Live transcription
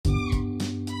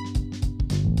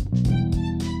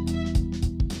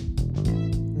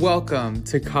Welcome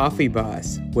to Coffee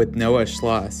Boss with Noah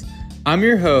Schloss. I'm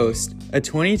your host, a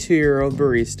 22-year-old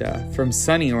barista from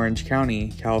sunny Orange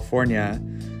County, California.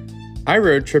 I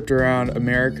road tripped around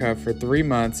America for 3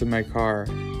 months in my car,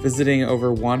 visiting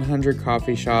over 100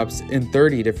 coffee shops in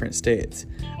 30 different states.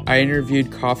 I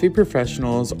interviewed coffee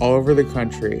professionals all over the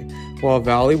country while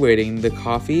evaluating the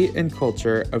coffee and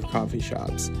culture of coffee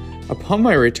shops. Upon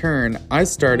my return, I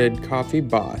started Coffee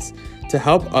Boss to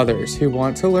help others who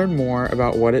want to learn more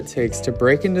about what it takes to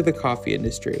break into the coffee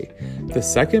industry, the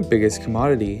second biggest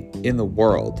commodity in the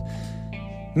world.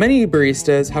 Many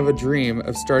baristas have a dream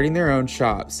of starting their own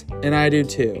shops, and I do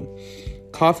too.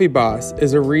 Coffee Boss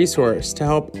is a resource to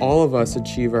help all of us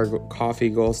achieve our coffee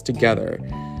goals together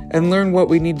and learn what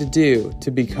we need to do to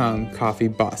become coffee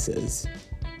bosses.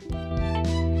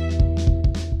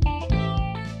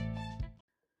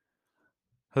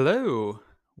 Hello,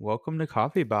 welcome to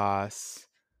Coffee Boss.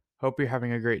 Hope you're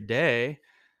having a great day.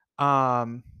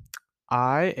 I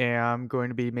am going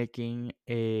to be making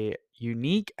a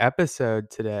unique episode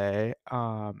today.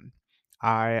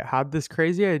 I had this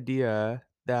crazy idea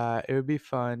that it would be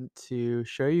fun to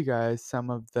show you guys some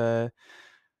of the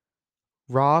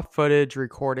raw footage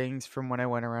recordings from when I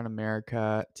went around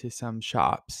America to some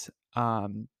shops.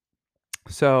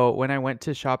 So when I went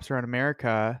to shops around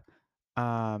America,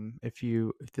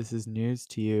 if this is news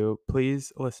to you,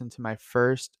 please listen to my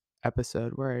first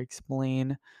episode where I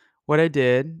explain what I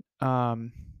did.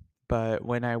 But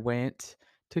when I went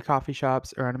to coffee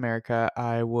shops around America,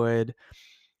 I would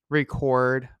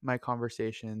record my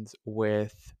conversations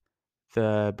with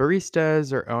the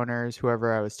baristas or owners,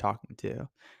 whoever I was talking to.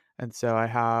 And so I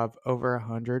have over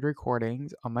 100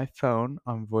 recordings on my phone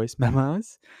on voice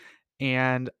memos,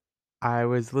 and I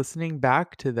was listening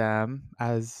back to them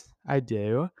as I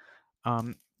do.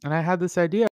 And I had this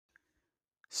idea.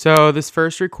 So this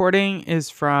first recording is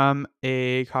from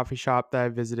a coffee shop that I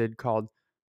visited called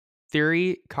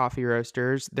Theory Coffee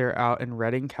Roasters. They're out in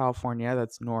Redding, California.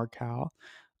 That's NorCal.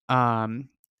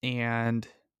 And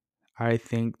I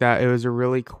think that it was a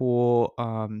really cool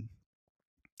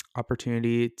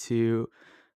opportunity to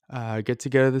get to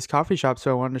go to this coffee shop.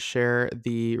 So I wanted to share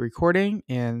the recording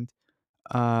and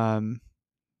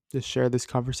just share this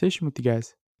conversation with you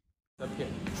guys. Up here.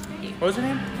 What was your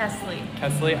name?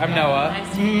 Kesley. I'm Noah.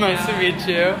 Nice to meet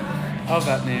you. I love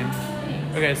that name.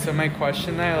 Okay, so my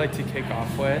question that I like to kick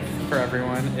off with for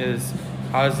everyone is,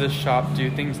 how does this shop do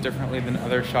things differently than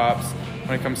other shops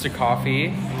when it comes to coffee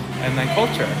and then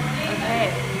culture?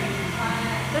 Okay,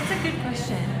 that's a good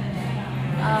question.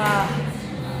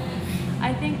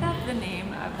 I think that the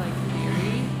name of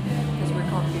Theory, because we're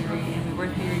called Theory and we're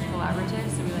Theory Collaborative,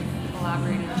 so we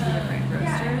collaborate in 2 different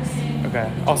roasters. Okay,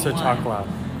 also talk loud.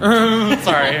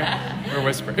 Sorry, we're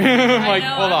whispering.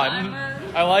 Hold on.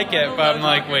 I like it, but I'm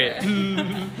like, wait.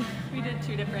 We did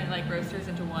 2 different roasters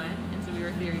into one, and so we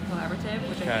were Theory Collaborative,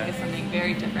 which I think is something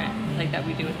very different, that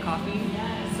we do with coffee.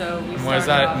 So we. What does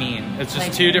that mean? It's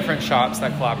just 2 different shops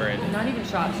that collaborated. Not even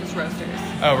shops, just roasters.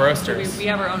 Oh, roasters. So we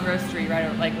have our own roastery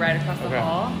right across the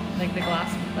hall, the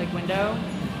glass window.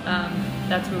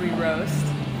 That's where we roast,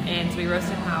 and so we roast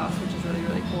in house, which is really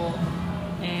really cool.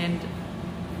 And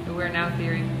we're now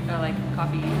Theory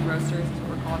coffee roasters is what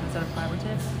we're called instead of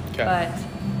collaborative. Okay. But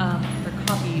for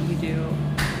coffee we do.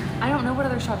 I don't know what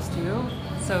other shops do,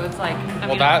 so it's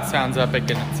that sounds epic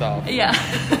in itself. Yeah.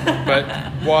 But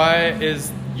why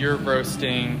is your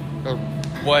roasting, or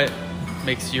what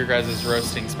makes your guys'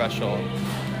 roasting special?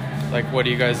 What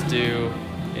do you guys do,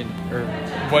 or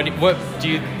what do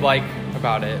you like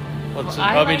about it?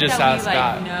 Let me just ask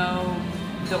that. We know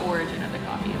the origin of the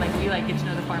coffee. We get to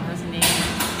know the farmer's name.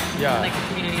 Yeah. The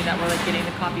community that we're getting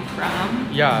the coffee from.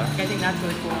 Yeah. I think that's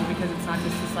really cool because it's not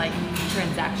just this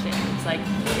transaction. It's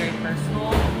very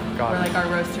personal. Where our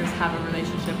roasters have a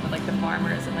relationship with the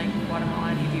farmers in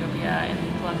Guatemala and Ethiopia and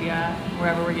Colombia,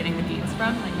 wherever we're getting the beans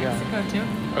from, Mexico too.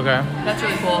 Okay. That's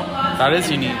really cool. That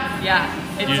is unique. Yeah.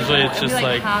 Usually it's just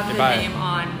we have the name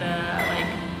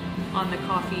on the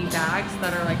coffee bags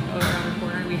that are around the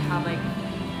corner. We have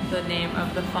the name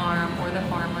of the farm or the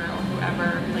farmer or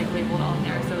whoever labeled on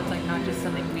there, so it's not just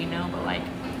something we know, but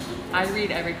I read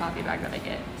every coffee bag that I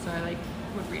get, so I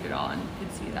would read it all and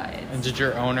could see that it's. And did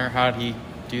your owner, how did he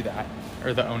do that,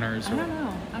 or the owners? I don't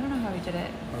know how he did it.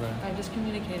 Okay. By just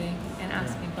communicating and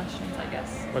asking questions, I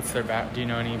guess. What's their do you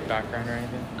know any background or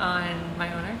anything on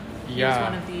my owner?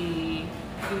 Yeah. He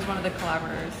was one of the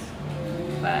collaborators,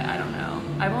 but I don't know.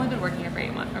 I've only been working here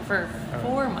for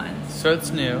 4 months. So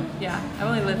it's new. Yeah, I've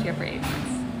only lived here for 8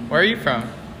 months. Where are you from?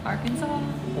 Arkansas.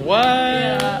 What?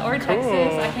 Yeah, or cool.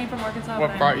 Texas. I came from Arkansas.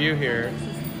 What brought you here?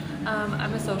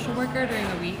 I'm a social worker during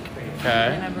the week. Okay.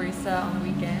 And I'm a barista on the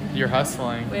weekend. You're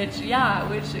hustling. Which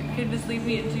could just lead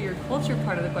me into your culture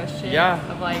part of the question. Yeah.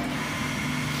 Of like,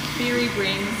 theory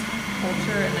brings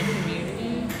culture and like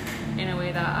community in a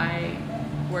way that I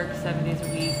work 7 days a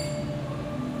week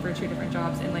for 2 different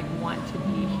jobs and like want to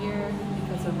be here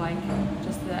because of like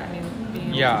just the,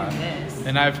 being able to do this.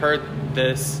 And I've heard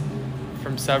this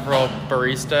from several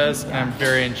baristas, and I'm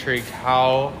very intrigued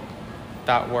how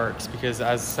that works, because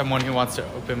as someone who wants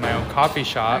to open my own coffee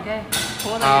shop,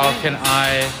 how can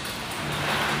I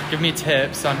give me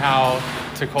tips on how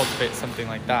to cultivate something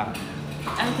like that?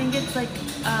 I think it's like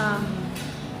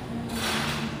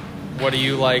what do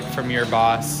you like from your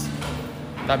boss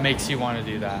that makes you want to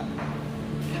do that?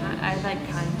 I like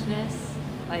kindness,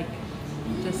 like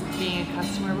just being a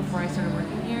customer before I started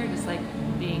working here, just like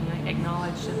being like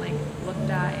acknowledged and like looked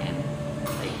at and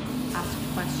like asked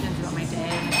questions about my day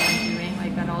and what I'm doing.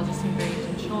 Like that all just seemed very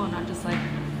intentional and not just like,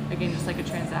 again, just like a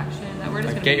transaction that we're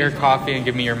just like get your coffee and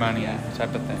give me your money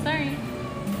type of thing. Sorry.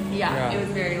 Yeah, it was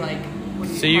very like.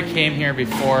 So you came here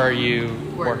before you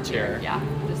worked here? Yeah,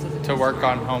 just as a to work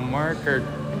on homework or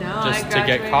no, just I to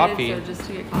get coffee? So just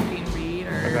to get coffee and read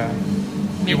or. Okay.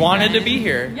 You wanted to be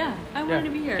here. Yeah, I wanted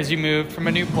to be here. Because you moved from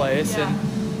a new place and.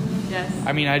 Yes.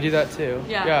 I do that too.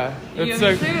 Yeah. It's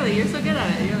clearly, you're so good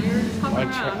at it. You're just hopping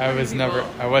around.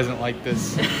 I wasn't like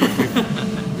this.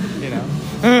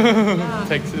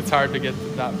 It's hard to get to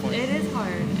that point. It is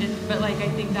hard, but like I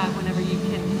think that whenever you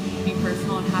can be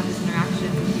personal and have this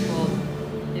interaction with people,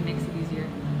 it makes it easier.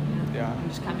 Yeah. And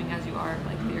just coming as you are,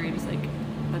 like theory, just like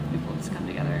let the people just come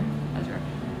together as you are.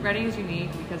 Reading is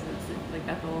unique because it's like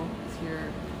Bethel is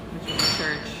here, which is a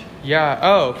church. Yeah.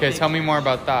 Oh, okay. Tell me more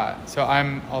about that. So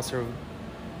I'm also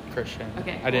Christian.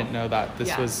 Okay. I didn't know that. This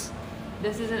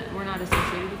isn't. We're not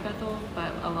associated with Bethel,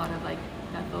 but a lot of like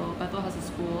Bethel has a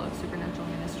school of supernatural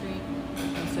ministry,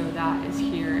 and so that is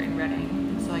here in Reading.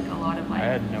 And so like a lot of like I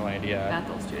had no idea.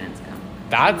 Bethel students come.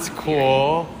 That's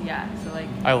cool. Yeah. So like.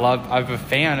 I'm a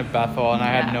fan of Bethel, and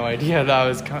I had no idea that I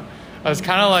was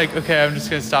kind of like, okay, I'm just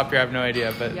gonna stop here. I have no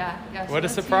idea, but what a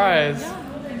surprise. Yeah.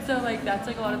 And so like that's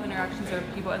like a lot of interactions with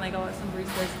people, and like some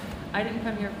baristas. I didn't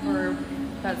come here for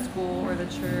that school or the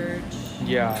church.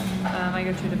 Yeah. I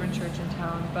go to a different church in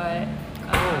town, but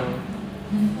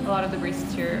a lot of the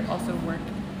baristas here also worked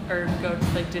or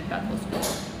did Bethel school.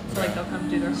 So like they'll come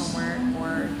do their homework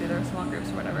or do their small groups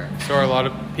or whatever. So are a lot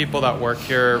of people that work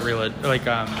here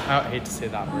I hate to say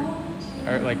that word,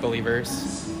 are like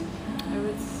believers? I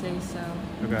would say so.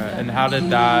 Okay. Yeah. And how did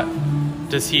that?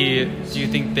 Do you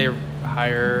think they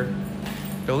hire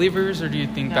believers, or do you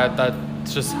think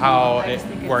that's just how it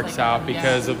works out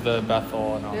because of the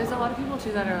Bethel and all? There's a lot of people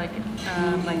too that are like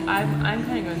I'm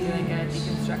kind of going through like a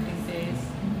deconstructing phase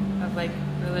of like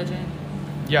religion.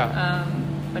 Yeah.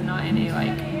 But not in a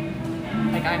like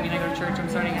I go to church. I'm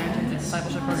starting an intensive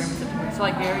discipleship program in September, so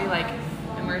like very like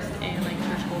immersed in like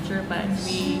church culture. But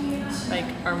we like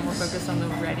are more focused on the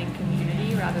Reading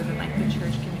community rather than like the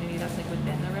church community that's like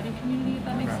within the Reading community. If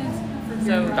that makes sense.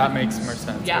 So that makes more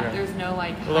sense. Yeah. Okay. There's no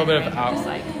like a little bit of just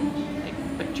like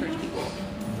church people.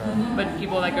 Okay. But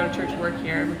people that go to church work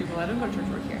here. But people that don't go to church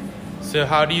work here. So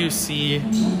how do you see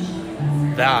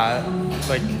that?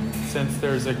 Like, since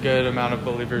there's a good amount of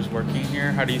believers working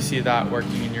here, how do you see that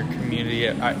working in your community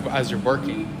as you're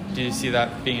working? Do you see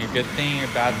that being a good thing, a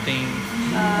bad thing,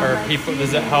 or people?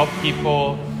 Does it help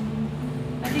people?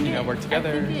 Work together.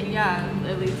 I think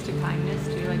it leads to kindness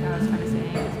too. Like I was kind of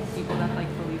saying, is people that like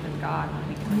believe in God want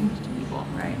to be kind to people,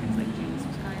 right? It's like Jesus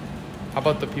was kind. How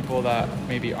about the people that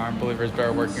maybe aren't believers but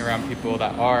are working around people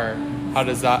that are? How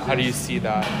do you see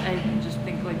that? I just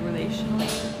think like relationally,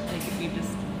 like if you just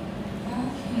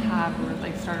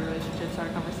start a relationship, start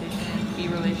a conversation, be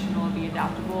relational, be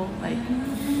adaptable, like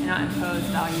not impose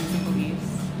values and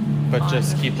beliefs. But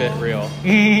just keep it real.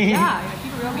 Yeah,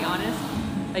 keep it real, be honest.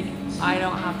 Like I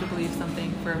don't have to believe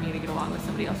something for me to get along with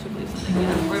somebody else who believes something,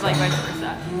 or like vice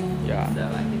versa. Yeah. So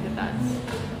I think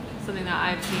that's something that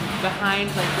I've seen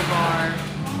behind like the bar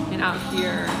and out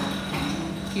here.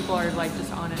 People are like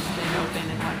just honest and open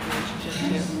and like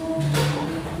relationships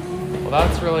too. Well,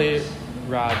 that's really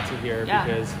rad to hear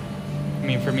because,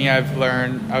 for me, I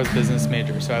was a business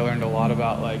major, so I learned a lot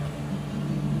about like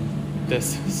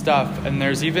this stuff, and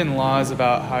there's even laws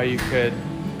about how you could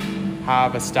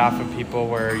have a staff of people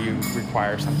where you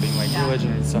require something like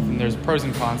religion and stuff, and there's pros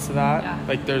and cons to that. Yeah.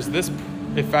 Like there's this,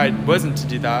 if I wasn't to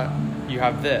do that, you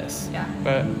have this. Yeah.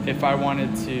 But if I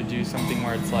wanted to do something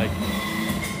where it's like,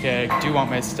 okay, I do want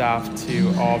my staff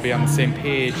to all be on the same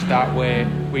page, that way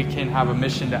we can have a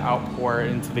mission to outpour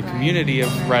into the community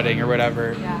of Reading or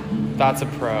whatever. Yeah. that's a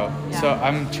pro. Yeah. So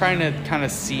I'm trying to kind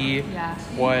of see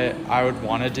what I would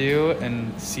want to do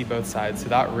and see both sides. So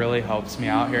that really helps me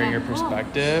out hearing your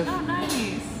perspective. Oh,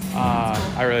 nice.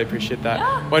 I really appreciate that.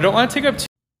 Yeah. Well, I don't want to take up too.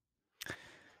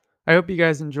 I hope you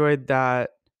guys enjoyed that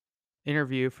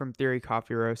interview from Theory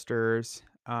Coffee Roasters.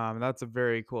 That's a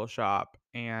very cool shop,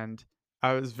 and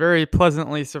I was very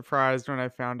pleasantly surprised when I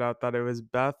found out that it was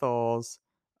Bethel's,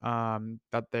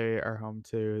 that they are home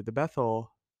to the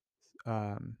Bethel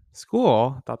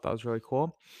school. I thought that was really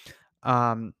cool.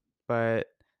 But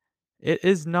it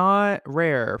is not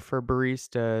rare for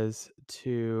baristas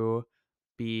to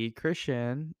be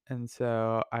Christian, and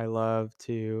so I love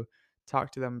to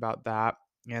talk to them about that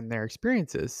and their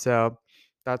experiences. So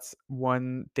that's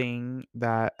one thing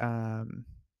that a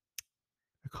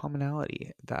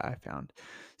commonality that I found.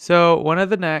 So one of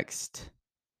the next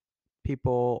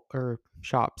people or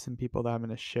shops and people that I'm going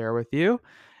to share with you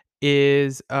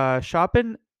is a shop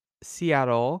in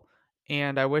Seattle,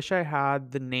 and I wish I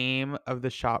had the name of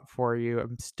the shop for you.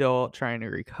 I'm still trying to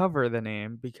recover the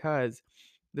name because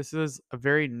this is a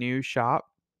very new shop,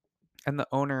 and the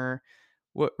owner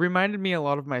what reminded me a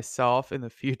lot of myself in the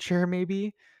future,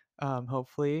 maybe,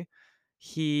 hopefully.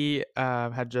 He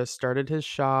had just started his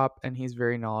shop, and he's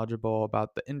very knowledgeable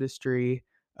about the industry,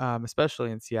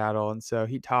 especially in Seattle. And so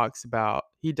he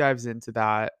dives into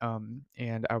that.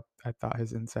 And I thought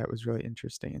his insight was really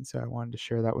interesting. And so I wanted to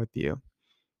share that with you.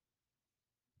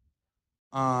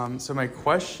 So my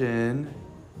question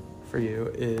for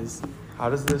you is, how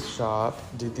does this shop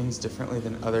do things differently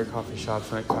than other coffee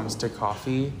shops when it comes to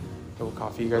coffee, the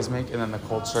coffee you guys make, and then the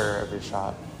culture of your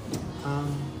shop?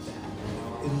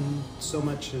 In so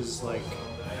much as like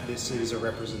this is a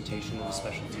representation of a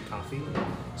specialty coffee,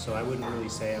 so I wouldn't really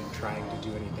say I'm trying to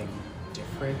do anything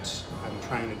different. I'm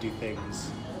trying to do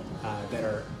things that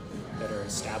are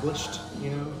established,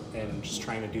 and just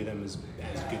trying to do them as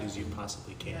good as you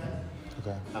possibly can.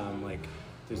 Okay. Like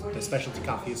the Specialty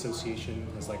Coffee Association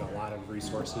has like a lot of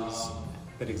resources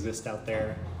that exist out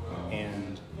there,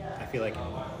 and I feel like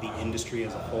the industry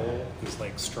as a whole is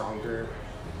like stronger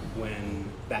when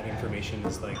that information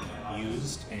is like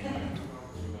used, and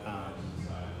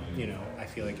I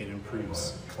feel like it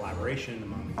improves collaboration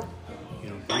among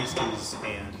baristas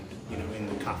and in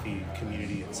the coffee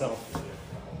community itself,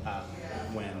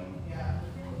 when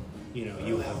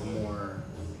you have more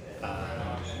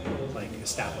like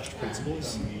established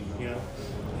principles,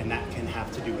 and that can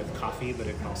have to do with coffee, but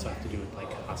it can also have to do with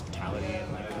like hospitality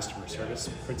and like customer service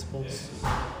principles.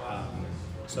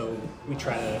 So we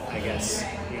try to, I guess,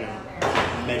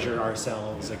 measure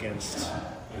ourselves against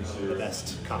the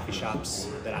best coffee shops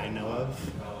that I know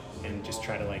of, and just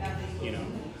try to like,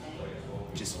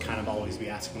 just kind of always be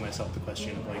asking myself the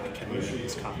question of like, can we make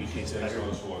this coffee taste better?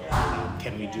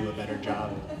 Can we do a better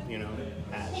job,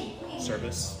 at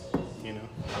service?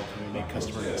 How can we make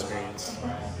customer experience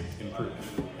improve?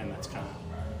 And that's kind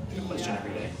of the question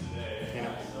every day,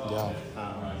 Yeah.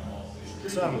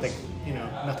 So I don't think,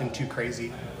 nothing too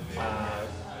crazy.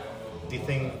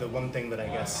 The one thing that I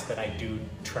guess that I do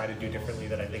try to do differently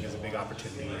that I think is a big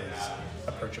opportunity is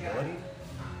approachability.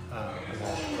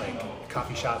 Like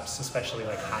coffee shops, especially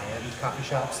like high-end coffee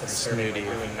shops that are serving like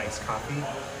really nice coffee,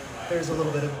 there's a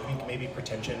little bit of maybe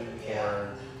pretension, or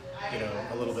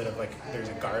a little bit of like there's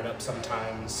a guard up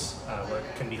sometimes, where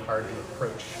it can be hard to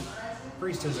approach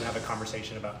baristas and have a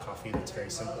conversation about coffee that's very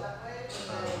simple.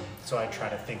 So I try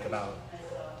to think about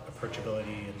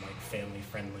approachability and like family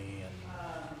friendly, and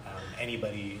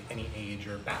anybody, any age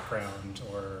or background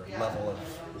or level of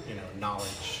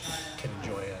knowledge can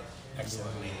enjoy an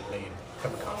excellently made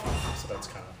cup of coffee. So that's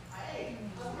kind of,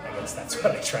 I guess that's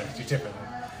what I try to do differently.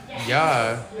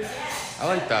 Yeah, I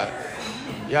like that.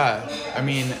 Yeah, I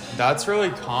mean, that's really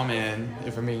common,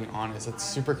 if I'm being honest. It's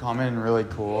super common and really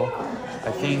cool.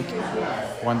 I think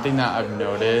one thing that I've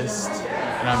noticed,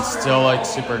 and I'm still like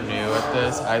super new at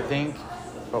this,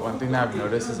 but one thing that I've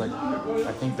noticed is like,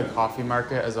 I think the coffee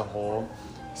market as a whole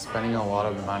is spending a lot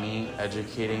of money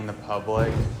educating the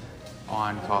public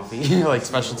on coffee, like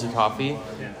specialty coffee.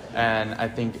 And I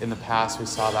think in the past we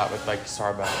saw that with like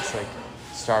Starbucks. Like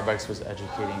Starbucks was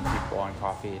educating people on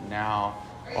coffee. Now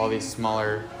all these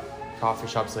smaller coffee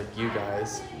shops like you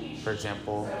guys, for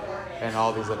example, and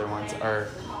all these other ones are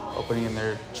opening, and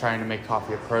they're trying to make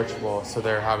coffee approachable. So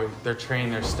they're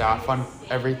training their staff on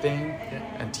everything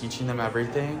and teaching them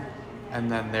everything,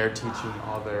 and then they're teaching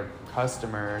all their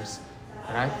customers.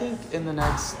 And I think in the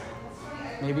next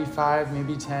maybe 5,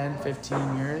 maybe 10,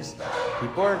 15 years,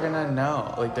 people are gonna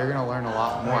know, like they're gonna learn a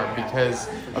lot more because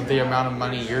of the amount of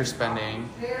money you're spending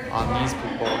on these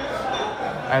people.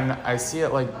 And I see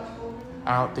it like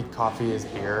I don't think coffee is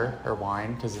beer or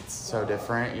wine because it's so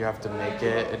different. You have to make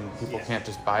it, and people can't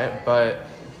just buy it. But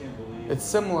it's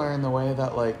similar in the way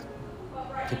that like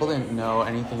people didn't know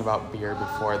anything about beer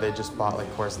before. They just bought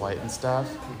like Coors Light and stuff.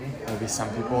 Maybe some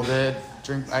people did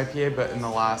drink IPA, but in the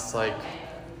last like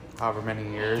however many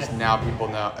years, now people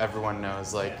know. Everyone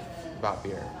knows like about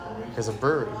beer because of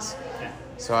breweries.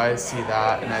 So I see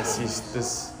that, and I see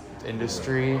this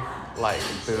industry like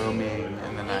booming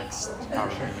in the next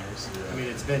however many years. I mean,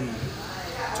 it's been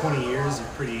 20 years of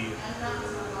pretty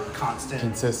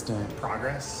consistent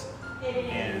progress,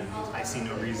 and I see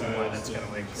no reason why that's gonna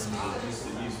like stop.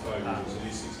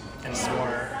 And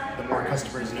the more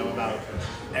customers know about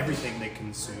everything they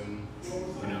consume,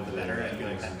 the better. I feel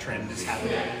like that trend is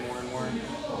happening more and more.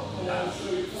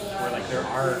 Where like there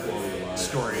are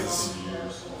stories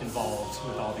involved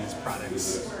with all these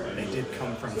products. They did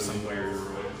come from somewhere.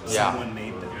 Someone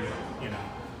made them,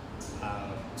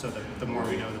 so the more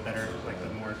we know, the better. Like the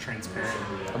more transparent.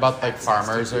 About like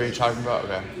farmers, are you talking about?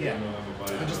 Okay. Yeah,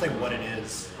 but just like what it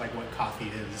is, like what coffee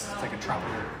is. It's like a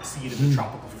tropical seed of a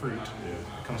tropical fruit.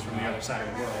 It comes from the other side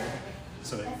of the world,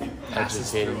 so it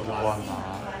passes through a lot of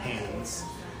hands.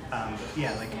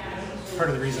 Like part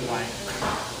of the reason why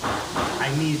I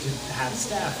need to have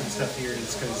staff and stuff here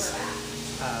is because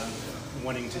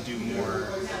wanting to do more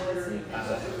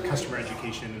customer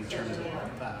education in terms of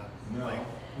like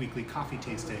weekly coffee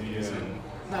tastings, and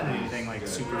not anything like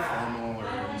super formal or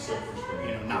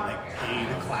not like paid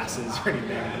classes or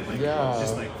anything, but like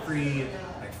just like free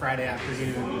like Friday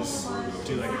afternoons,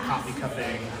 do like a coffee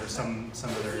cupping or some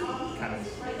other kind of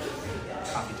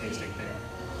coffee tasting thing.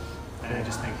 And I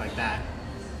just think like that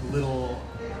little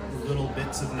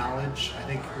bits of knowledge I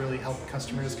think really help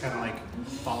customers kind of like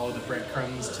follow the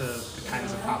breadcrumbs to the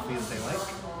kinds of coffees they like.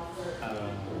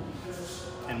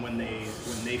 And when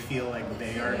they feel like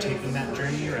they are taking that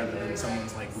journey rather than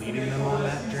someone's like leading them on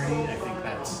that journey, I think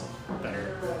that's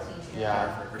better. Yeah,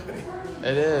 better for everybody.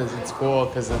 It is. It's cool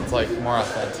because it's like more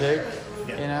authentic.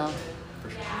 Yeah, for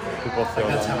sure. People feel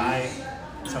like that's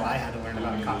how I had to learn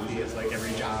about coffee is like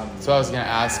every job. So I was gonna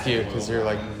ask you because you're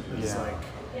like it's like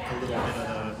a little bit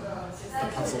of the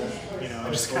puzzle,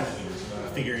 just kind of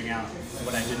figuring out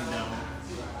what I didn't know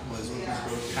was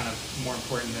kind of more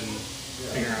important than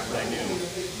figuring out what I knew.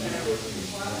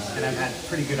 And I've had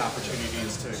pretty good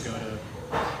opportunities to go to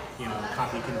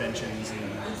coffee conventions and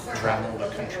travel the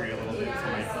country a little bit for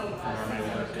where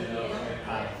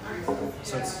I work.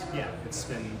 So it's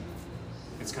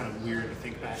kind of weird to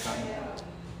think back on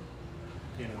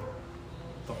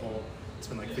the whole. It's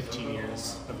been like 15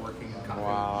 years of working in coffee.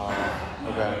 Wow.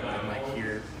 Okay. And like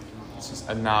here, it's just.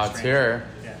 And now it's here.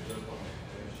 Yeah.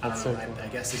 That's so cool. I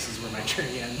guess this is where my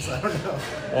journey ends. I don't know.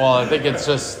 Well, I think it's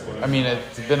just. I mean,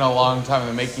 it's been a long time in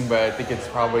the making, but I think it's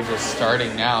probably just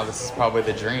starting now. This is probably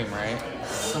the dream, right?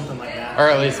 Something like that. Or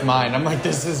at least mine. I'm like,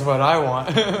 this is what I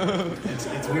want.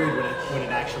 It's weird when it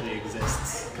actually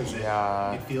exists because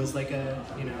it feels like a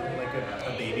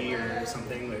baby or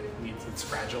something that it's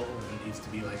fragile and needs to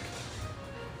be like.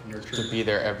 Nurtured, to be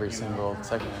there every single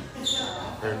second. It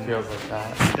feels like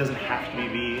that. It doesn't have to be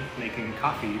me making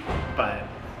coffee, but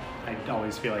I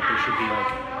always feel like there should be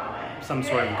like some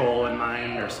sort of goal in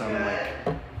mind or some like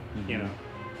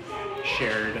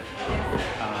shared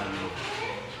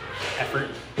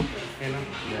effort,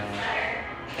 Yeah.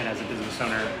 And as a business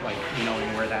owner, like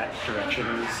knowing where that direction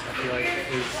is, I feel like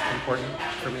is important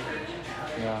for me.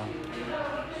 Yeah.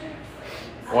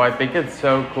 Well, I think it's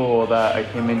so cool that I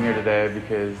came in here today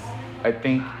because I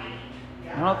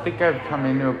don't think I've come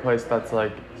into a place that's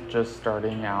like just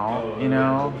starting out,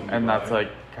 and that's like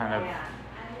kind of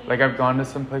like I've gone to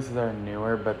some places that are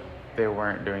newer, but they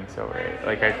weren't doing so great.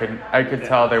 Like I could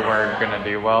tell they weren't gonna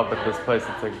do well, but this place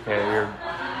it's like, okay, you're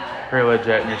pretty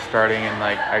legit and you're starting, and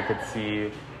like I could see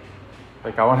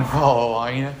like I want to follow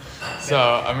along, So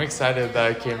I'm excited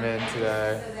that I came in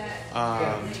today.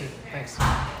 Thanks.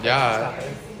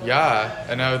 Yeah,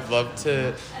 and I would love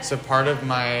to. So part of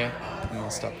my, I'm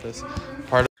gonna stop this.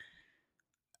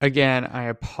 Again, I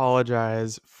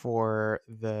apologize for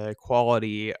the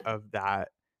quality of that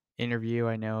interview.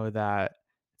 I know that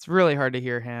it's really hard to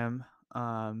hear him.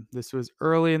 This was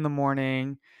early in the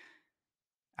morning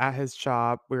at his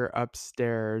shop. We were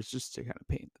upstairs, just to kind of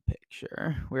paint the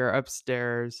picture. We were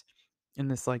upstairs in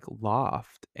this like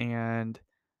loft, and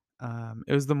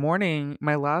it was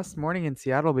my last morning in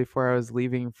Seattle before I was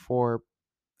leaving for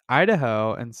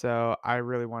Idaho. And so I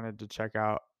really wanted to check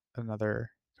out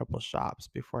another couple shops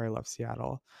before I left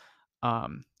Seattle.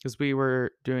 Because we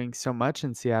were doing so much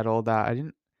in Seattle that I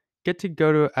didn't get to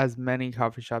go to as many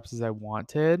coffee shops as I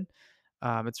wanted.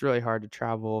 It's really hard to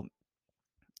travel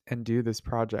and do this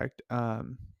project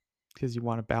because you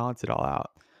want to balance it all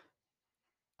out.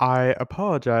 I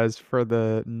apologize for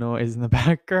the noise in the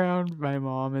background. My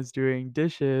mom is doing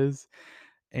dishes,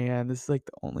 and this is like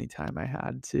the only time I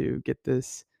had to get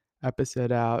this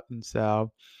episode out. And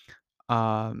so,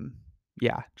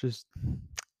 yeah, just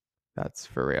that's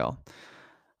for real.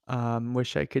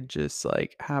 Wish I could just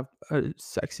like have a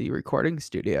sexy recording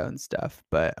studio and stuff,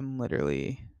 but I'm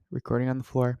literally recording on the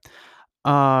floor.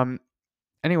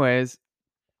 Anyways,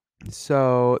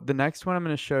 so the next one I'm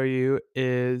going to show you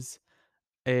is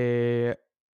a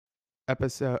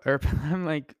episode, or I'm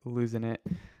like losing it.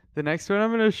 The next one I'm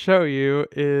going to show you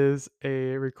is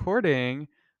a recording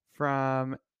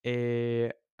from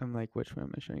I'm like, which one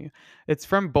am I showing you? It's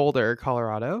from Boulder,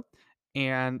 Colorado.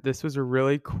 And this was a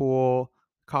really cool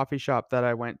coffee shop that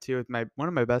I went to with one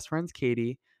of my best friends,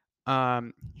 Katie.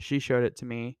 She showed it to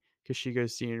me because she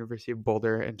goes to University of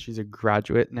Boulder and she's a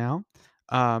graduate now.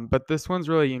 But this one's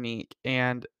really unique,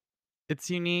 and it's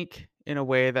unique in a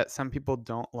way that some people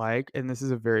don't like. And this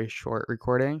is a very short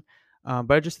recording,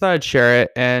 but I just thought I'd share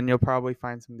it, and you'll probably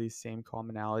find some of these same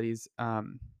commonalities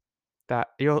that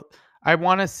I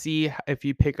want to see if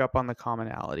you pick up on the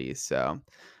commonalities. So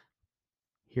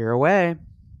here away.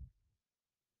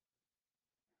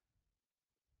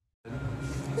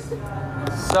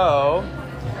 So,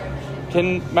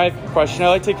 my question I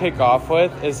like to kick off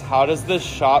with is, how does this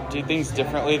shop do things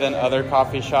differently than other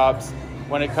coffee shops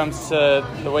when it comes to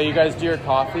the way you guys do your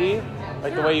coffee,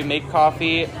 like the way you make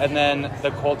coffee, and then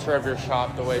the culture of your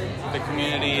shop, the way the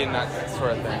community and that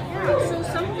sort of thing? Yeah, so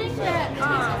something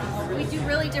that we do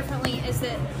really differently is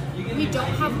that we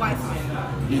don't have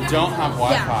Wi-Fi. You don't have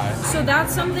Wi-Fi? Yeah, so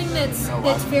that's something that's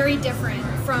very different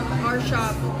from our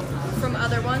shop, from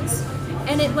other ones.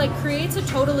 And it like creates a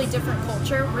totally different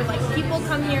culture where like people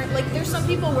come here, like there's some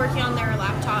people working on their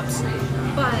laptops,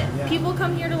 but people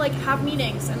come here to like have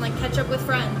meetings and like catch up with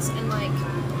friends and like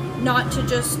not to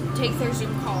just take their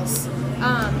Zoom calls.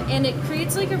 And it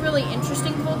creates like a really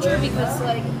interesting culture because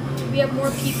like we have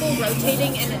more people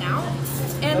rotating in and out.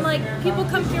 And like people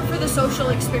come here for the social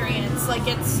experience. Like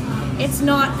it's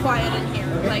not quiet in here.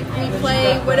 Like we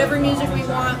play whatever music we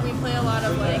want. We play a lot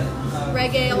of like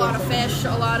reggae, a lot of fish,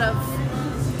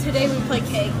 today we play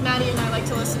Cake. Maddie and I like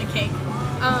to listen to Cake.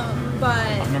 But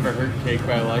I've never heard Cake,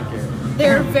 but I like it.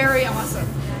 They're very awesome.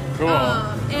 Cool.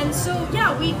 And so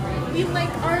yeah, we like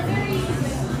are very,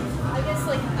 I guess,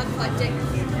 like eclectic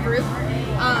group.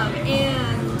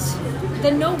 And the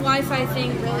no Wi-Fi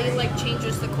thing really like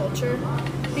changes the culture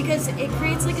because it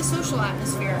creates like a social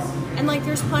atmosphere. And like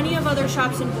there's plenty of other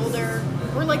shops in Boulder.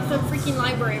 We're like the freaking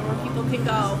library where people can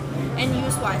go and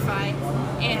use Wi-Fi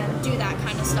and do that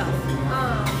kind of stuff.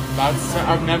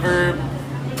 I've never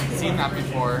seen that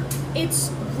before.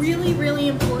 It's really, really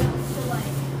important for like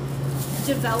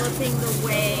developing the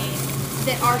way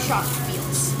that our shop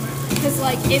feels. Because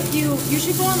like if you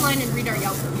should go online and read our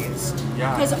Yelp reviews.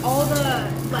 Yeah. Because all the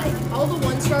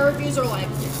 1-star reviews are like,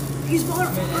 these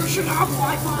motherfuckers should have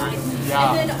Wi-Fi. Yeah.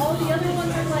 And then all the other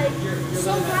ones are like,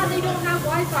 so glad they don't have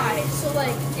Wi-Fi. So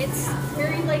like it's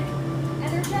very like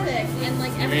energetic and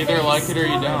like you either like it or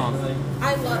you don't.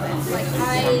 I love it. Like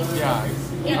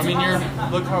yeah. I mean,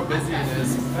 awesome. Look how busy it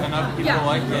is. Enough people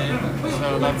like it,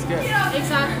 so that's good.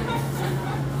 Exactly.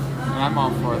 And I'm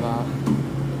all for that.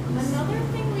 Another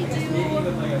thing we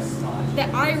do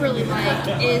that I really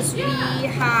like is we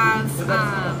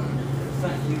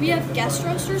have guest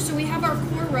roasters. So we have our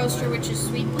core roaster, which is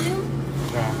Sweet Blue.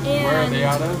 Okay. Where are they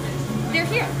out of? They're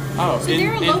here. Oh, so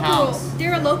they're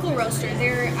a local roaster.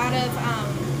 They're out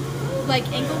of like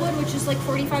Inglewood, which is like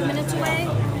 45 minutes away.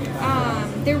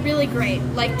 They're really great.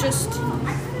 Like just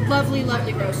lovely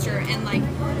roaster and like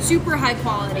super high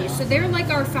quality. So they're like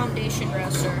our foundation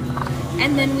roaster.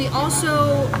 And then we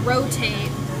also rotate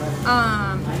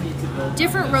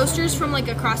different roasters from like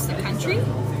across the country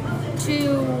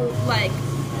to like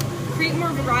create more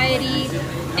variety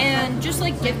and just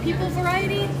like give people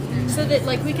variety so that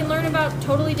like we can learn about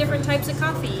totally different types of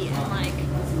coffee and like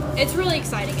it's really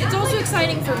exciting. It's also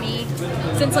exciting for me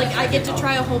since like I get to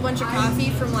try a whole bunch of coffee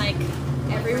from like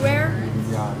everywhere.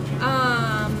 Yeah.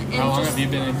 And how long have you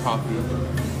been in coffee?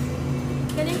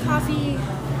 Been in coffee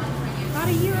about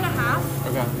a year and a half.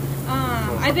 Okay.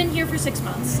 I've been here for 6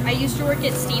 months. I used to work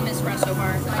at Steam Espresso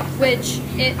Bar, which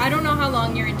I don't know how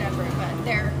long you're in Denver, but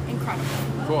they're incredible.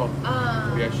 Cool.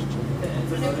 Maybe I should check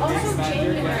it. Also,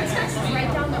 Jane and Princess is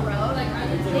right down the road.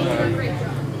 They do a great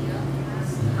job.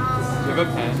 Do you have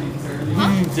a pen?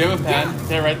 Huh? Do you have a pen? Yeah.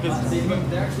 Can I write this?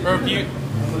 Or if you,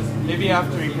 maybe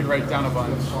after you could write down a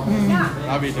bunch. Yeah.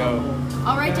 That'd be dope.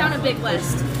 I'll write down a big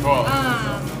list. Cool.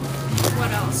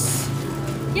 What else?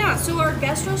 Yeah, so our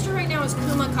guest roaster right now is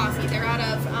Kuma Coffee. They're out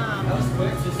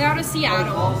of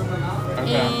Seattle.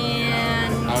 Okay.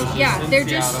 And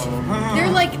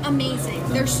they're like amazing.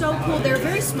 They're so cool. They're a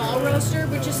very small roaster,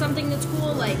 which is something that's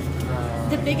cool. Like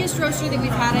the biggest roaster that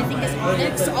we've had, I think, is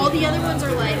Onyx. All the other ones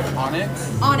are like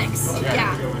Onyx. Okay.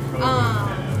 Yeah.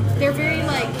 They're very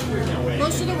like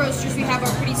most of the roasters we have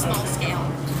are pretty small scale.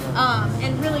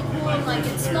 And really cool, and like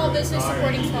it's small business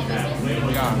supporting small business.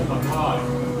 Yeah.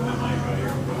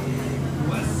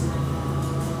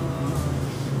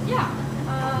 Yeah.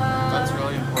 That's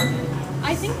really important.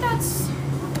 I think that's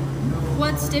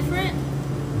what's different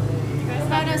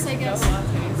about us, I guess.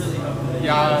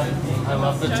 Yeah, I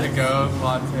love the to-go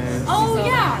lattes. Oh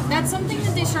yeah, that's something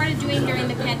that they started doing during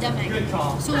the pandemic.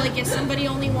 So like if somebody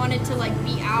only wanted to like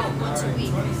be out once a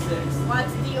week.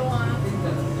 What's the deal on?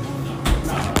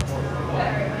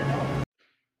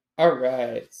 All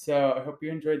right, so I hope you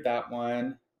enjoyed that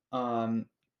one.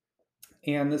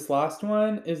 And this last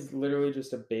one is literally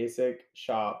just a basic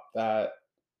shop that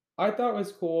I thought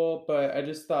was cool, but I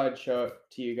just thought I'd show it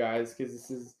to you guys because this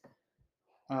is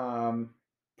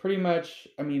pretty much,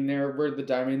 I mean, there were the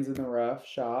diamonds in the rough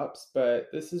shops, but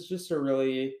this is just a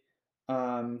really,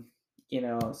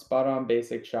 spot on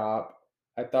basic shop.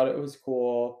 I thought it was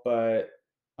cool, but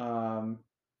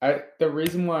the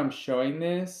reason why I'm showing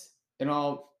this, and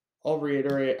I'll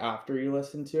reiterate after you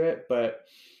listen to it, but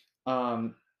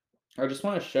I just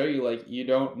want to show you, like, you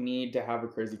don't need to have a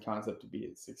crazy concept to be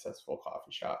a successful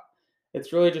coffee shop.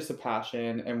 It's really just a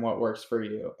passion and what works for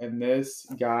you. And this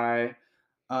guy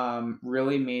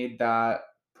really made that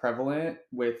prevalent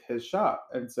with his shop.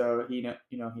 And so he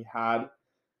had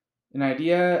an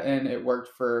idea and it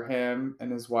worked for him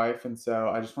and his wife. And so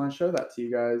I just want to show that to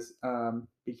you guys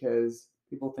because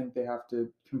people think they have to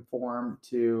conform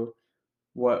to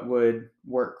what would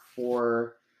work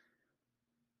for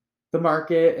the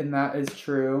market, and that is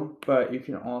true, but you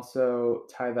can also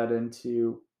tie that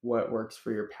into what works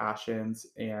for your passions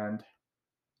and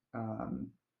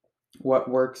what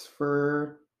works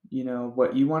for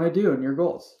what you want to do and your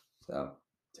goals. So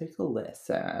take a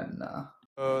listen.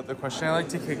 So the question I like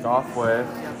to kick off with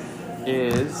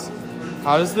is,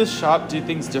 how does this shop do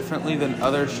things differently than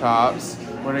other shops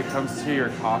when it comes to your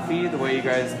coffee, the way you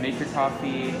guys make your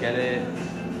coffee, get it,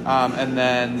 and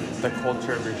then the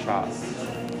culture of your shop?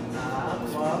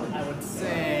 Well, I would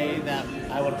say that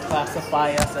I would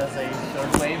classify us as a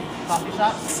third wave coffee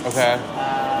shop. Okay.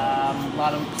 A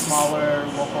lot of smaller,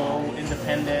 local,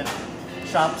 independent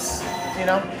shops, kind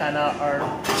of are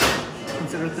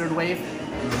considered third wave.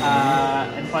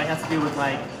 And probably has to do with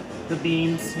like the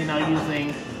beans,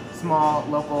 using small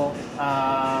local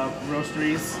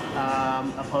roasteries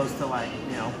opposed to like,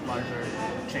 larger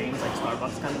chains like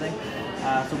Starbucks kind of thing.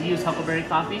 So we use Huckleberry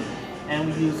coffee. And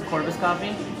we use Corvus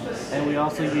coffee, and we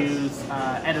also use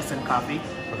Edison coffee.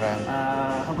 Okay.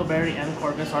 Huckleberry and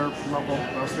Corvus are local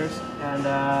roasters, and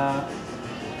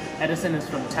Edison is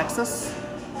from Texas,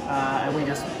 and we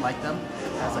just like them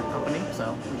as a company,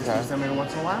 so we just use them every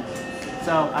once in a while.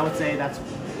 So I would say that's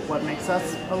what makes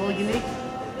us a little unique,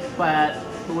 but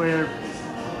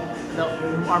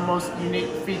our most unique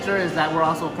feature is that we're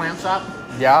also a plant shop.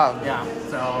 Yeah. Yeah.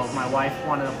 So my wife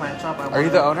wanted a plant shop. Are you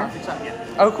the owner? Coffee shop.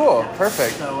 Yeah. Oh, cool. Yeah.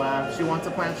 Perfect. So she wants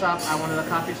a plant shop. I wanted a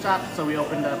coffee shop. So we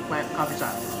opened a plant coffee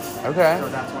shop. Okay. So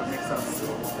that's what makes us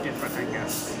different, I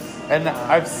guess. And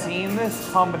I've seen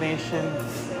this combination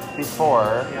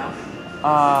before. Yeah.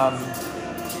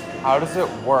 How does it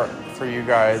work for you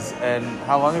guys, and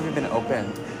how long have you been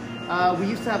open? We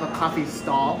used to have a coffee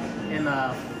stall in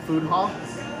a food hall.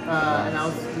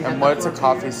 And what's a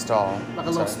coffee stall? Like a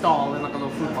little stall in like a little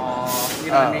food hall,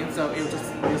 what I mean? So it was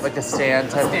just like a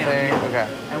stand type of thing? Yeah. Okay.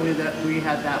 And we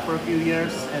had that for a few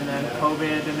years, and then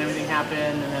COVID and everything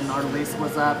happened, and then our lease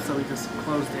was up, so we just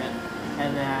closed it.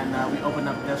 And then we opened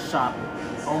up this shop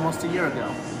almost a year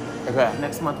ago. Okay.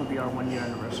 Next month will be our 1 year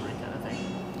anniversary kind of thing.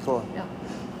 Cool. Yeah.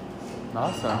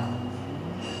 Awesome.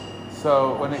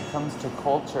 So when it comes to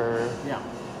culture, yeah.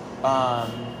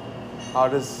 How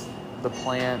does the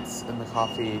plants and the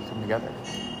coffee come together?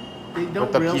 They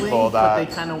don't really, but they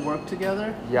kind of work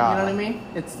together. Yeah. You know what I mean?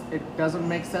 It doesn't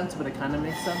make sense, but it kind of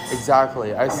makes sense.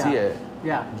 Exactly. I see it.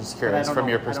 Yeah. I'm just curious from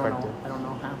your perspective. I don't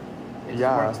know how. It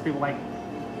just works. People like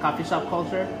coffee shop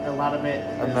culture. A lot of it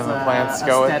and is then the plants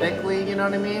go aesthetically, with it. You know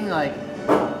what I mean? Like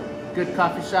good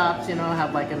coffee shops,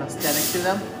 have like an aesthetic to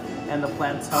them, and the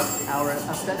plants help our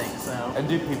aesthetic. So. And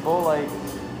do people like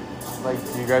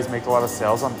do you guys make a lot of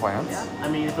sales on plants? Yeah. I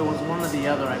mean, if it was one or the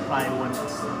other, I probably wouldn't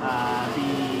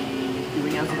be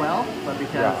doing as well. But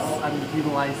because I'm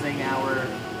utilizing our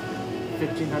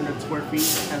 1,500 square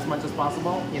feet as much as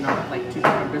possible. You know, like 2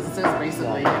 different businesses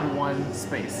basically in one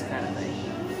space kind of thing.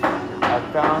 I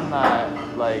found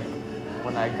that, like,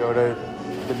 when I go to,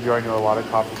 I've been going to a lot of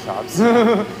coffee shops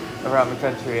around the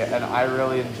country, and I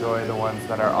really enjoy the ones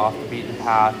that are off the beaten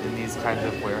path in these kinds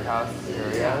of warehouse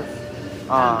areas.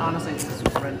 And honestly, it's just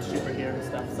rent cheaper here and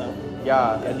stuff, so.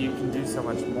 Yeah, and you can do so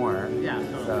much more. Yeah,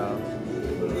 So,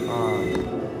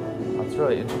 that's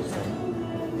really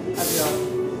interesting. How's it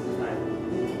going?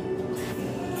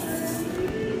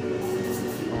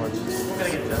 We're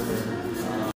gonna get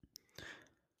to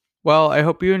Well, I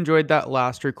hope you enjoyed that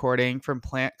last recording from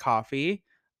Plant Coffee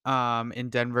in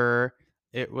Denver.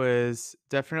 It was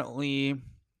definitely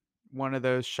one of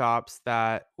those shops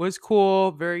that was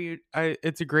cool.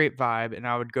 It's a great vibe, and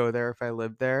I would go there if I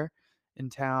lived there in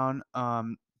town.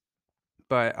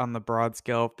 But on the broad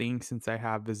scale of things, since I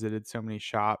have visited so many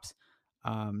shops,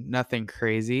 nothing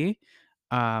crazy.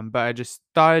 But I just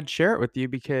thought I'd share it with you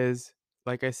because,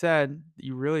 like I said,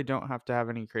 you really don't have to have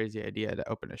any crazy idea to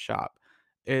open a shop.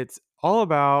 It's all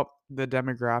about the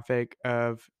demographic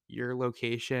of your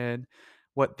location,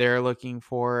 what they're looking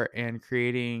for, and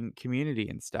creating community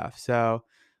and stuff. So,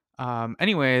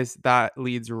 anyways, that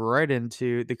leads right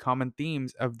into the common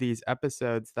themes of these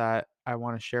episodes that I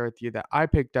want to share with you that I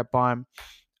picked up on.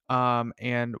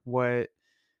 And what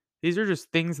these are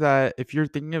just things that if you're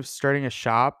thinking of starting a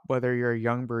shop, whether you're a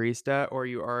young barista or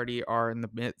you already are in the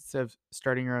midst of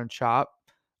starting your own shop,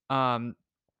 um,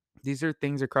 these are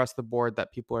things across the board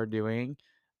that people are doing.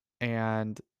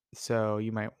 And so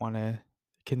you might want to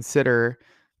consider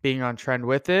being on trend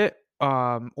with it,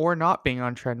 or not being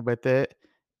on trend with it,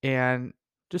 and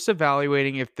just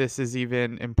evaluating if this is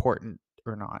even important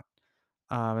or not.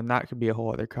 And that could be a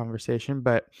whole other conversation,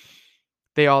 but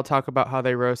they all talk about how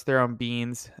they roast their own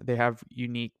beans. They have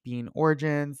unique bean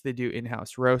origins. They do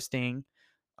in-house roasting.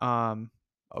 A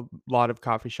lot of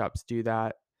coffee shops do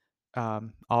that. A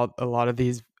lot of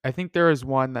these, I think there was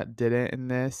one that didn't in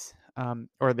this,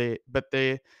 but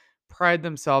they pride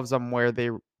themselves on where they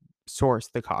source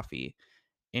the coffee.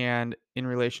 And in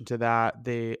relation to that,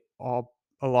 a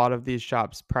lot of these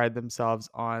shops pride themselves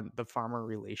on the farmer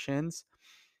relations.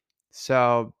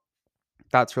 So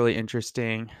that's really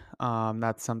interesting.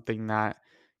 That's something that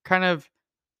kind of,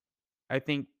 I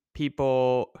think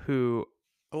a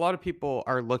lot of people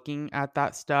are looking at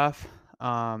that stuff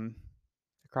um,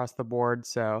 across the board.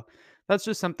 So that's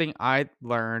just something I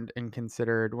learned and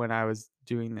considered when I was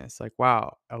doing this. Like,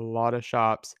 wow, a lot of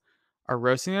shops are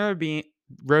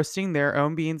roasting their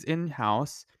own beans in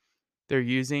house. They're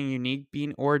using unique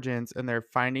bean origins, and they're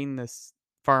finding this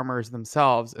farmers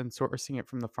themselves and sourcing it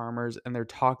from the farmers, and they're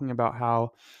talking about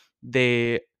how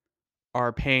they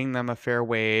are paying them a fair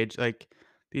wage. Like,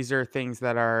 these are things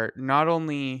that are not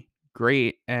only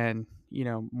great and,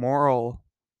 moral,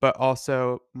 but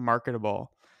also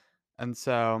marketable. And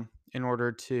so, in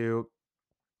order to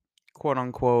quote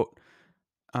unquote,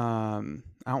 I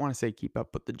don't want to say keep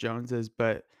up with the Joneses,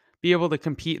 but be able to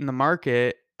compete in the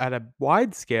market at a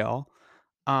wide scale,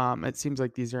 it seems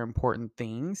like these are important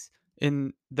things.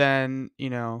 And then,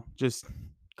 just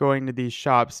going to these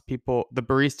shops, the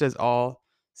baristas all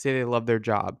say they love their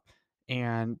job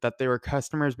and that they were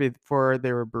customers before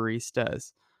they were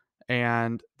baristas.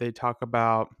 And they talk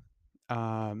about,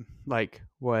 like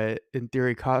what in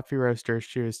theory coffee roasters,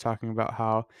 she was talking about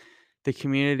how the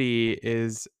community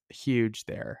is huge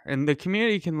there. And the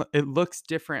community it looks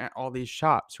different at all these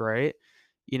shops, right?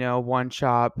 One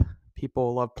shop,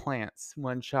 people love plants.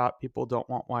 One shop, people don't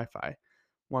want Wi-Fi.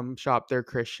 One shop, they're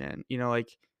Christian.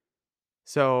 Like,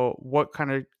 so what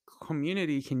kind of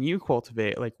community can you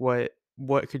cultivate? Like, what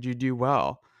could you do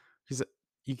well? Because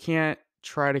you can't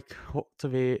try to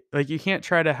cultivate, like, you can't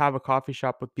try to have a coffee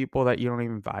shop with people that you don't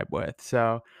even vibe with.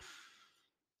 So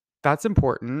that's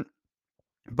important.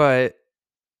 But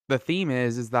the theme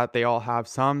is that they all have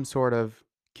some sort of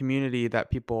community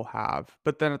that people have.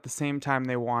 But then at the same time,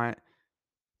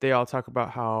 they all talk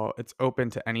about how it's open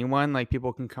to anyone, like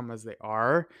people can come as they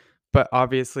are, but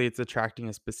obviously it's attracting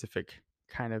a specific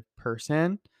kind of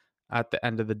person at the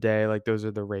end of the day. Like, those are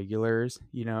the regulars.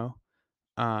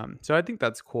 So I think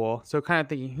that's cool. So kind of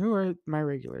thinking, who are my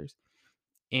regulars?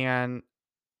 And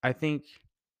I think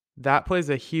that plays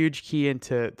a huge key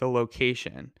into the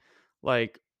location.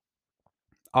 Like,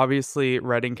 obviously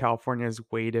Redding, California is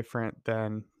way different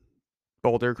than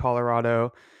Boulder,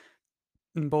 Colorado.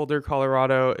 And Boulder,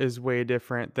 Colorado is way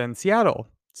different than Seattle.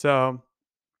 So,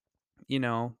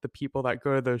 the people that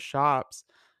go to those shops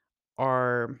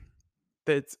are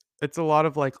it's a lot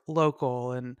of like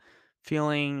local and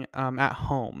feeling at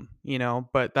home,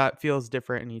 but that feels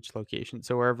different in each location.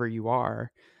 So wherever you are,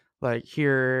 like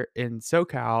here in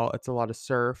SoCal, it's a lot of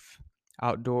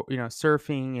outdoor,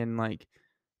 surfing and like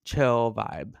chill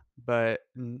vibe. But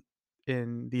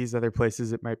in these other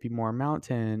places, it might be more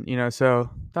mountain, so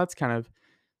that's kind of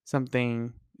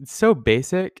something. It's so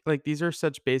basic. Like these are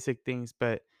such basic things,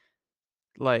 but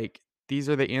like these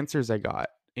are the answers I got.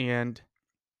 And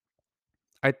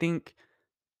I think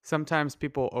sometimes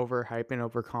people overhype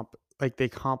and like they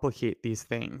complicate these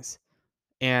things.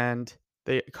 And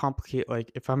they complicate,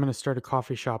 like, if I'm going to start a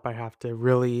coffee shop, I have to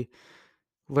really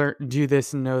learn, do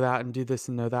this and know that, and do this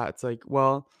and know that. It's like,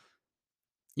 well,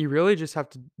 you really just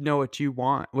have to know what you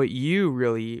want, what you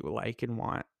really like and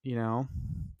want,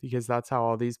 because that's how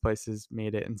all these places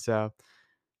made it. And so,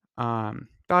 thought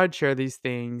I'd share these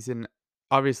things. And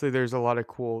obviously, there's a lot of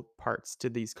cool parts to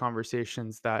these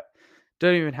conversations that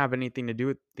don't even have anything to do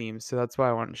with themes. So that's why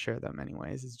I wanted to share them,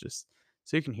 anyways, is just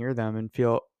so you can hear them and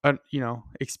feel,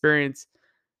 experience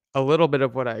a little bit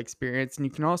of what I experienced. And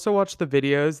you can also watch the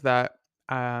videos that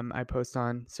I post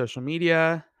on social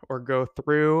media, or go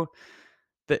through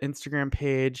the Instagram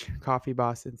page, Coffee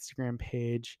Boss Instagram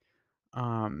page.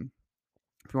 Um,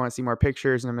 if you want to see more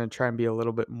pictures, and I'm going to try and be a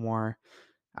little bit more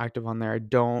active on there.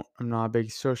 I'm not a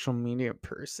big social media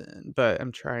person, but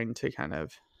I'm trying to kind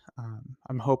of,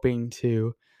 I'm hoping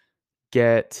to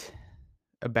get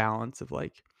a balance of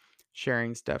like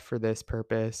sharing stuff for this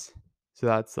purpose. So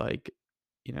that's like,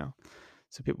 you know,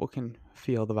 so people can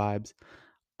feel the vibes.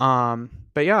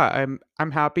 But yeah,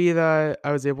 I'm happy that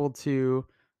I was able to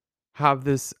have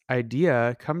this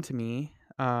idea come to me,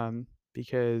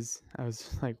 because I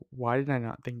was like, why did I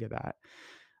not think of that?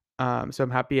 So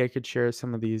I'm happy I could share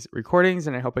some of these recordings,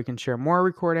 and I hope I can share more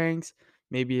recordings,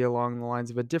 maybe along the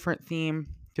lines of a different theme,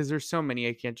 because there's so many,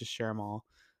 I can't just share them all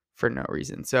for no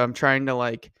reason. So I'm trying to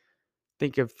like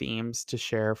think of themes to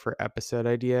share for episode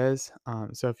ideas.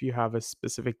 So if you have a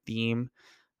specific theme,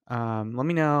 let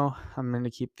me know. I'm going to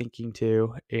keep thinking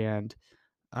too. And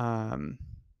um,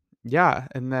 yeah,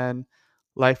 and then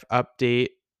life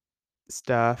update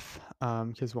stuff,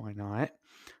 because why not?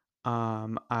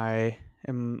 I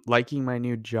am liking my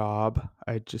new job.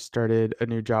 I just started a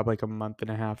new job like a month and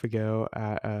a half ago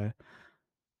at a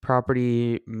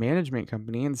property management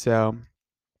company, and so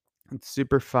it's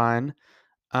super fun.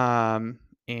 Um,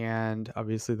 and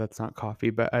obviously that's not coffee,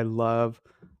 but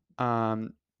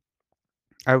um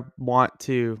I want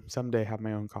to someday have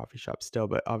my own coffee shop still,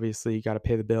 but obviously you got to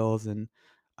pay the bills. And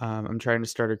I'm trying to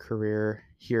start a career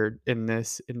here in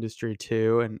this industry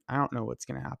too, and I don't know what's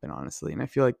going to happen, honestly. And I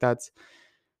feel like that's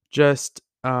just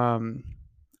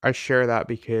I share that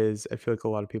because I feel like a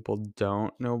lot of people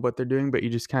don't know what they're doing, but you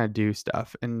just kind of do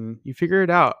stuff and you figure it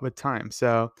out with time.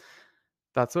 So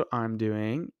that's what I'm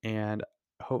doing, and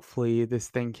hopefully this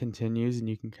thing continues and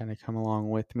you can kind of come along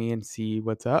with me and see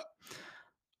what's up.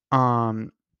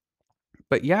 Um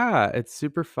but yeah, it's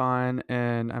super fun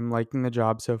and I'm liking the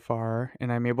job so far,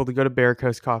 and I'm able to go to Bear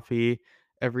Coast Coffee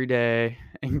every day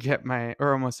and get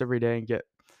or almost every day, and get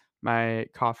my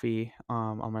coffee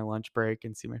on my lunch break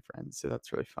and see my friends. So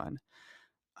that's really fun.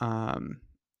 Um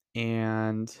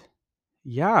and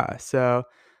yeah, so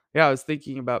yeah, I was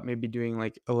thinking about maybe doing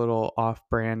like a little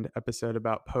off-brand episode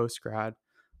about post grad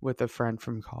with a friend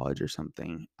from college or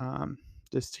something.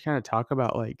 Just to kind of talk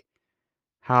about like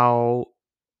how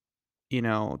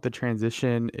the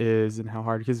transition is and how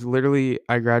hard, because literally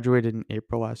I graduated in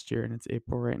April last year, and it's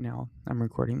April right now. I'm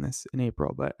recording this in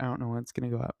April, but I don't know when it's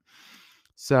going to go up.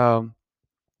 So,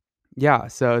 yeah,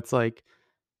 so it's like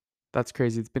that's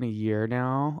crazy. It's been a year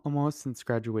now almost since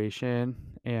graduation,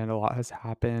 and a lot has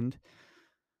happened.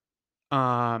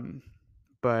 Um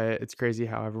but it's crazy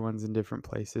how everyone's in different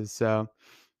places. So,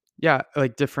 yeah,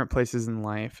 like different places in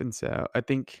life. And so I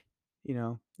think,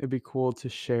 it'd be cool to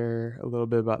share a little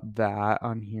bit about that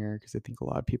on here, because I think a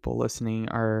lot of people listening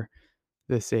are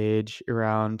this age,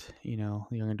 around,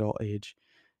 young adult age.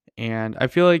 And I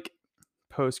feel like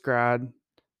post grad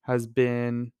has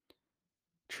been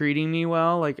treating me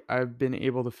well. Like I've been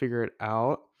able to figure it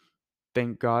out.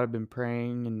 Thank God, I've been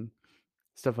praying and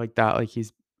stuff like that. Like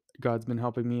God's been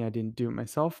helping me. I didn't do it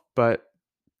myself, but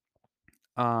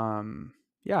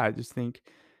yeah, I just think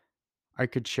I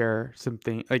could share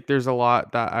something. Like there's a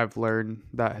lot that I've learned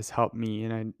that has helped me,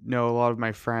 and I know a lot of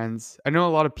my friends. I know a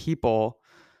lot of people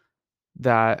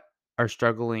that are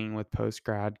struggling with post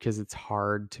grad, because it's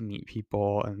hard to meet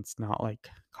people, and it's not like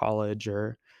college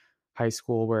or high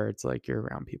school where it's like you're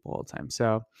around people all the time.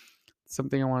 So it's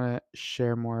something I want to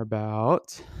share more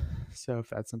about. So if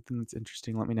that's something that's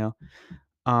interesting, let me know.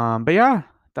 But yeah,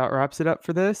 that wraps it up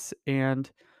for this. And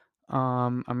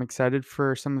I'm excited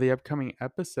for some of the upcoming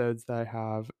episodes that I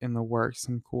have in the works.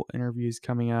 Some cool interviews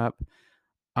coming up.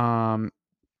 Um,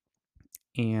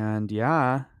 And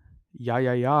yeah,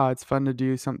 it's fun to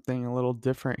do something a little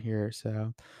different here.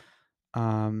 So,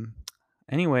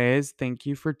 anyways, thank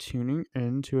you for tuning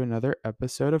in to another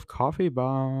episode of Coffee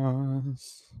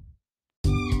Boss.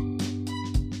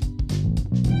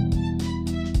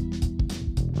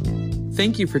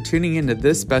 Thank you for tuning into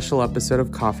this special episode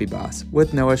of Coffee Boss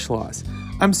with Noah Schloss.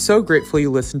 I'm so grateful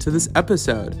you listened to this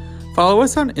episode. Follow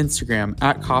us on Instagram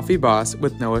at Coffee Boss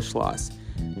with Noah Schloss.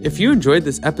 If you enjoyed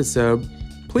this episode,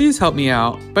 please help me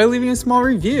out by leaving a small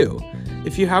review.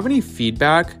 If you have any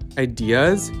feedback,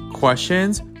 ideas,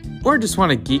 questions, or just want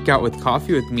to geek out with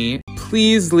coffee with me,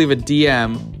 please leave a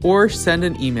DM or send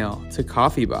an email to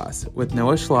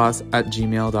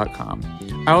coffeeboss@gmail.com.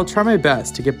 I will try my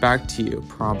best to get back to you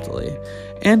promptly.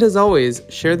 And as always,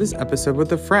 share this episode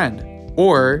with a friend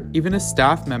or even a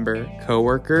staff member,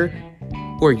 coworker,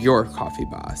 or your coffee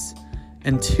boss.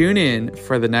 And tune in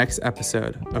for the next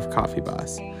episode of Coffee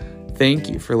Boss. Thank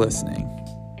you for listening.